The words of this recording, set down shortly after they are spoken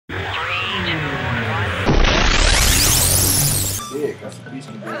dick. That's what Peach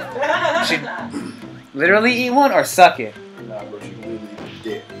can do. She literally eat one or suck it? Nah, bro, she can literally eat a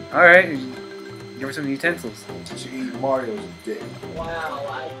dick. Alright, give her some utensils. She can eat Mario's dick.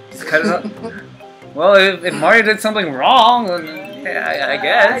 Wow, Just cut it up. Well, if Mario did something wrong, then yeah, I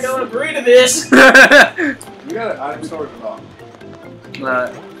guess. I don't agree to this. We got an item store or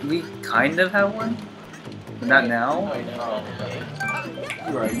not? We kind of have one, but not now.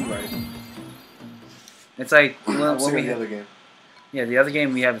 You're right, you're right. It's like I'm when seeing we the other game. yeah, the other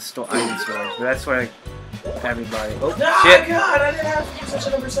game we have a store item storage, but that's where everybody. Oh No, shit! God, I didn't have such a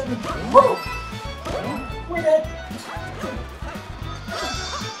number 7. Whoa! We're dead.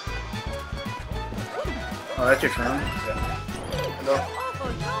 Oh, that's your turn. No.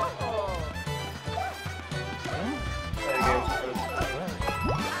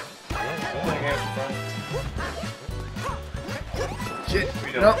 Shit!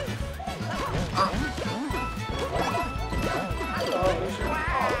 We No. don't.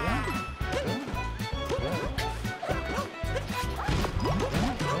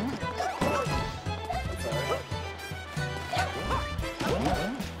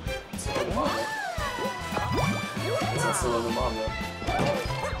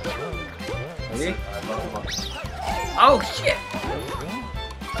 Ready? Oh shit!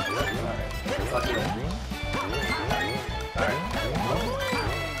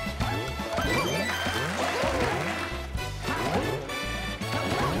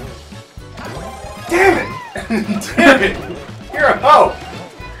 Damn it! Damn it! You're a hoe!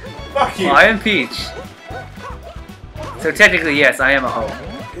 Fuck you! Well, I am Peach. So technically, yes, I am a hoe.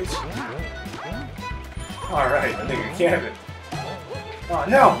 Alright, I think I can it. Oh,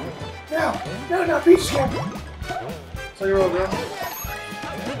 no! No! No, not Peach Camp! So you're over.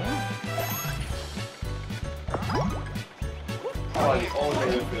 Oh, the only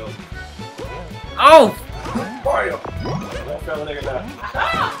thing that failed. Oh! Mario! Don't fail the nigga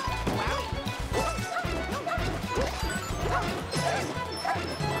now.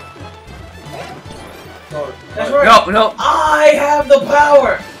 That's right. No, no! I have the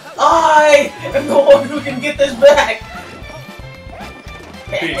power. I am the one who can get this back.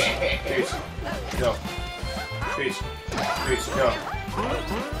 Peach, Peach, go. Peach, Peach, go.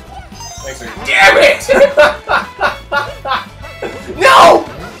 Thanks, sir. Damn it! No!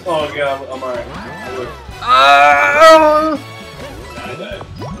 Oh god, I'm alright. I died.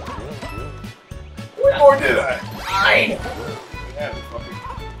 What more did I? 9. Yeah, fucking.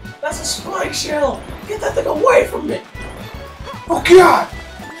 That's a spike shell. Get that thing away from me. Oh god!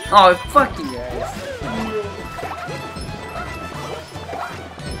 Oh, fuck you guys.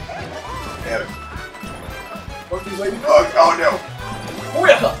 Damn it. Fuck these ladies. Oh, oh no!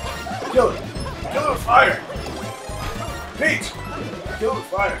 Ripper. Kill it. Kill it with fire. Peach! Kill it with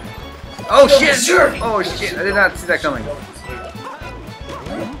fire. Oh Kill shit! the journey. Oh shit! I did not see that coming.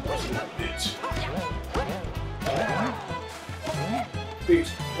 Bitch. Peach,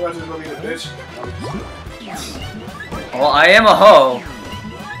 you want to be the bitch? Well, I am a hoe.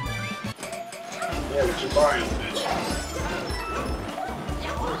 Yeah, but you're Mario, bitch.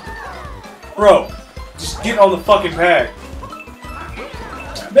 Bro, just get on the fucking pad.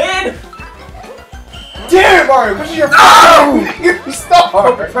 Man. Damn it, Mario! Because you're you're a star!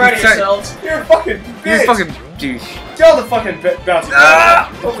 Hope you're proud of Sorry. yourselves. You're a fucking bitch! You're a fucking douche. Tell the fucking bouncy Ah!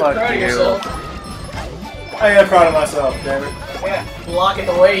 Hope you're Fuck proud of you. yourself. I am proud of myself, damn it. Yeah, blocking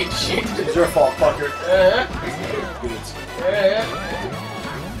the way and shit. It's your fault, fucker.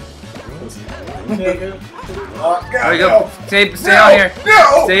 Nigga. Oh, God, There you no. go. Stay on here.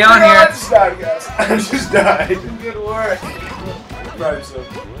 No! Stay on No, here. I just died, guys. I just died. Good work. Proud of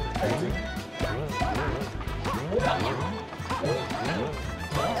yourself.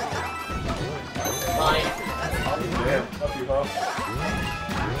 Mine. Damn, fuck you, bro.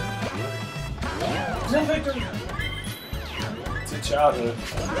 Is that victory? It's a childhood.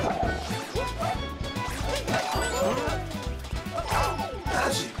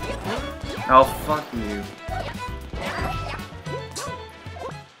 Oh fuck you.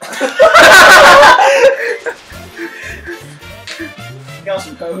 Got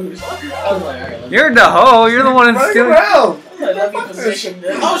some hose. I was like, alright, You're the hoe. You're the one Running instilling. around! let me position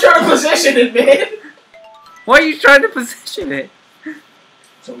this. I was trying to position it, man. Why are you trying to position it?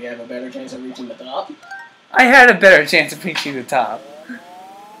 So we have a better chance of reaching the top. I had a better chance of reaching the top.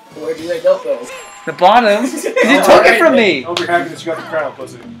 Where'd you end up, though? The bottom. You took it from me. I'll be happy that you got the crown,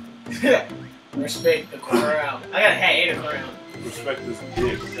 pussy. Respect the crown. I got hate a crown. Respect this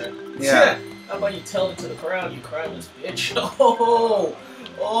dick, okay? Yeah. How about you tell it to the crown, you crownless bitch? Oh!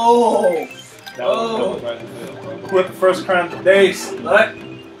 Oh! That was right in the middle. Who had the first crown today, slut?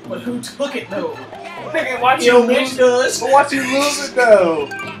 But who took it though? Nigga, watch Yo, you bitch lose. does. But watch you lose it though.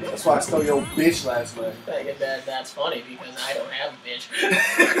 That's why I stole your bitch last night. That's funny because I don't have a bitch.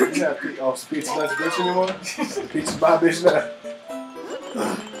 You have Peach's not your bitch anymore? Peach's my bitch now.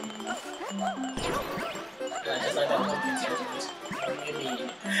 That's like that one consensus. What do you mean?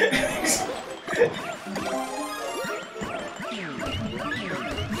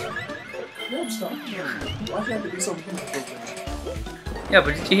 Why'd you have to be so mean? Yeah,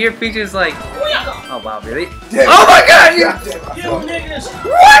 but did you hear Peaches like... Oh wow, really? Damn. Oh my god! You... You niggas!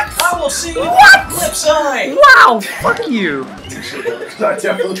 What? I will see you What? on the flip side! Wow, fuck you! I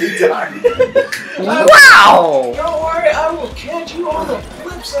definitely died. Wow! Don't worry, I will catch you on the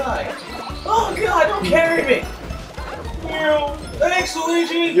flip side! Oh god, don't carry me! Meow. Thanks,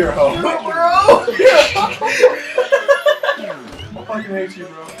 Luigi! You're a hoe. Bro! I fucking hate you,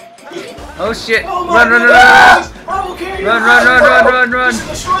 bro. Oh shit! Oh my Run! goodness! I will carry you! Run! Just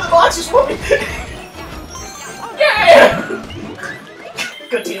destroy the boxes for me! Yeah!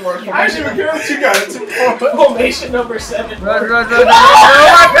 Good teamwork. I didn't even care that you got it. Formation number 7. Run! Oh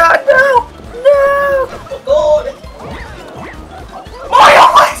my god, no! No! God! Mario,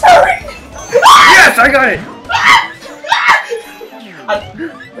 my turn! Yes, I got it!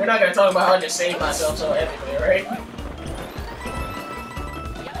 We're not gonna talk about how I just saved myself so epically, right?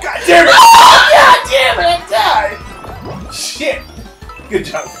 God damn it! Oh, god damn it, I died! Shit! Good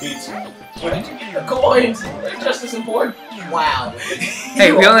job, Peach. The coins! They're just as important. Wow.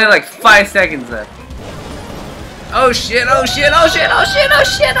 Hey, we only have like 5 seconds left. Oh shit! Oh shit! Oh shit! Oh shit! Oh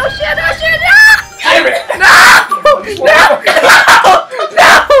shit! Oh shit! Oh shit! Damn it! No!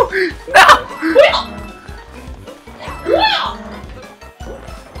 No!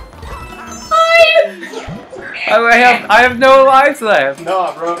 I have no lives left.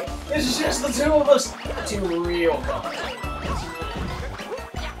 Nah, bro. It's just the two of us. Two real guys.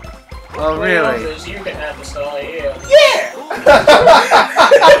 Oh really? You can have the star here. Yeah!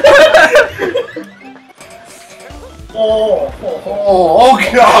 Oh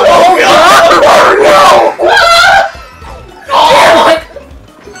God! Oh God! Oh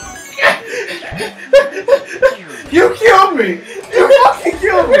no! You killed me! You fucking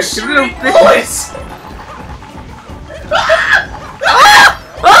killed me! You little bitch.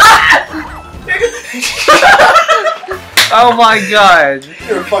 Oh my god!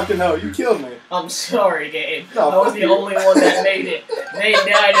 You're a fucking hoe. You killed me. I'm sorry, Gabe. No, I was the only one that made it. They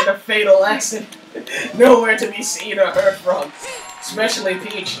died in a fatal accident. Nowhere to be seen or heard from. Especially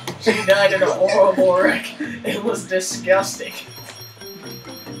Peach. She died in a horrible wreck. It was disgusting.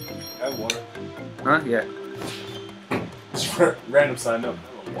 I have water. Huh? Yeah. Just random sign up.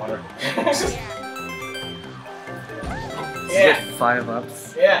 I have water. Yeah. 5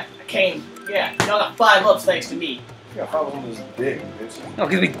 ups. Yeah, I came. Yeah, y'all got 5 ups thanks to me. You got 5 on this dick, bitch. No,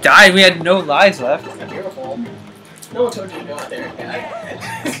 because we died. We had no lives left. That's beautiful. No one told you to go out there, guy.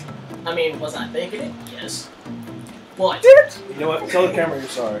 I mean, was I thinking it? Yes. What? You know what? Tell the camera you're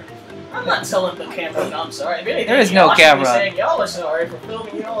sorry. I'm not telling the camera that I'm sorry. If anything, There is no y'all should camera. be saying y'all are sorry for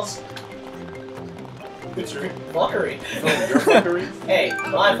filming y'all's Picture. fuckery. Film your fuckery. Hey,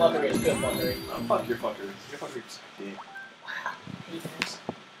 my fuckery is good fuckery. Oh, fuck your fuckery. Your fuckery's dick. Wow. Haters.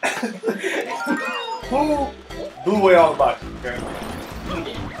 Who blew away all the boxes, okay? You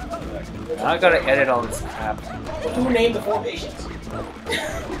did. I gotta edit all this crap. But who named the formations?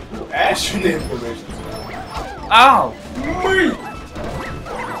 Ash your information. Ow!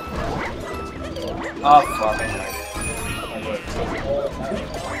 Oh fuck.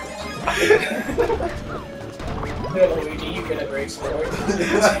 Luigi, you've been a great sport.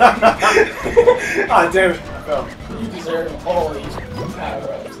 Ah, damn it. I fell. You deserve all these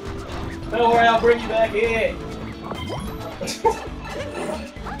power-ups. Don't worry, I'll bring you back in.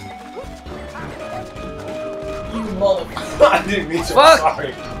 You motherfucker. I didn't mean to. Fuck. I'm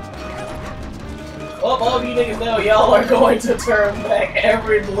sorry. Well, all of you niggas know y'all are going to turn back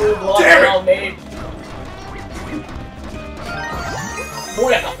every blue block Damn it. y'all made.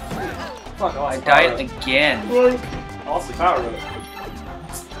 Booyah! Fuck, I awesome died again. Awesome power up.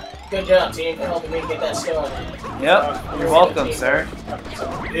 Good job, team, for helping me get that started. Yep. You're welcome, sir.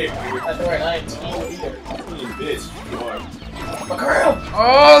 Dick, That's right, I am team leader. you bitch. You are. McCurl!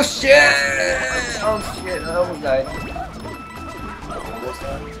 Oh shit! Oh shit! I almost died. Let's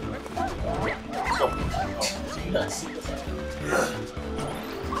go. Do you not see this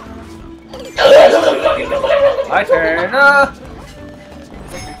My turn.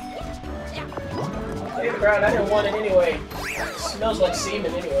 Hey, the ground, I didn't want it anyway. It smells like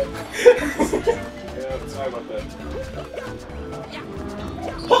semen anyway. Yeah, sorry about that.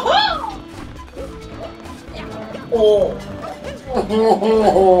 Oh!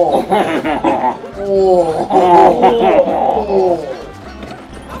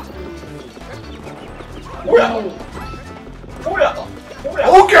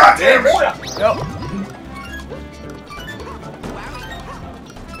 Oh god damn it! Yep.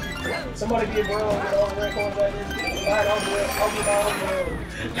 Somebody be a bro and get all the red coins right there. Alright, I'll do it. I'll get my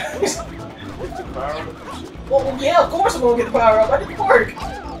own bro. Well, yeah, of course I'm gonna get the power up. I didn't work. I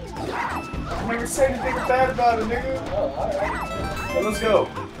never say anything bad about it, nigga. Oh, alright. Well, let's go.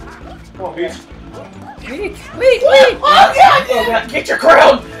 Come on, Peach. Wait. Oh, God! Oh, God. Get your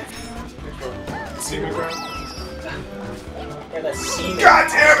crown! See me, bro? Yeah, that's semen. God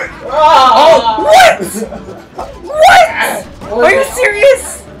damn it! Oh, What? What? Are you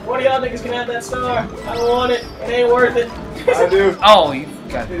serious? One of y'all niggas can have that star. I don't want it. It ain't worth it. I do. Oh, you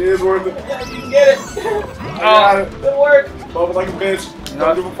got it. It is worth it. Yeah, you can get it. I got it. Good work. Bubble like a bitch. No,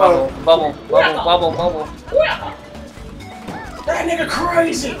 Don't give a bubble, fuck. bubble, bubble, bubble, bubble. That nigga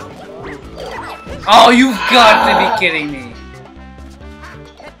crazy. Oh, you've got to be kidding me.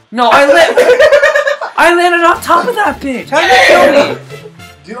 No, I landed on top of that bitch. How did you kill me?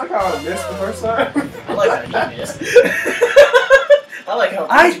 Do you like how I missed the first time? I like how you missed. I like how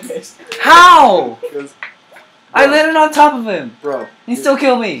you missed. How? Because, I landed on top of him. bro. He still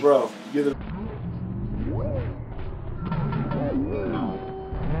killed me. Bro, you're the.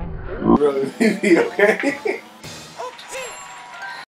 Bro, okay?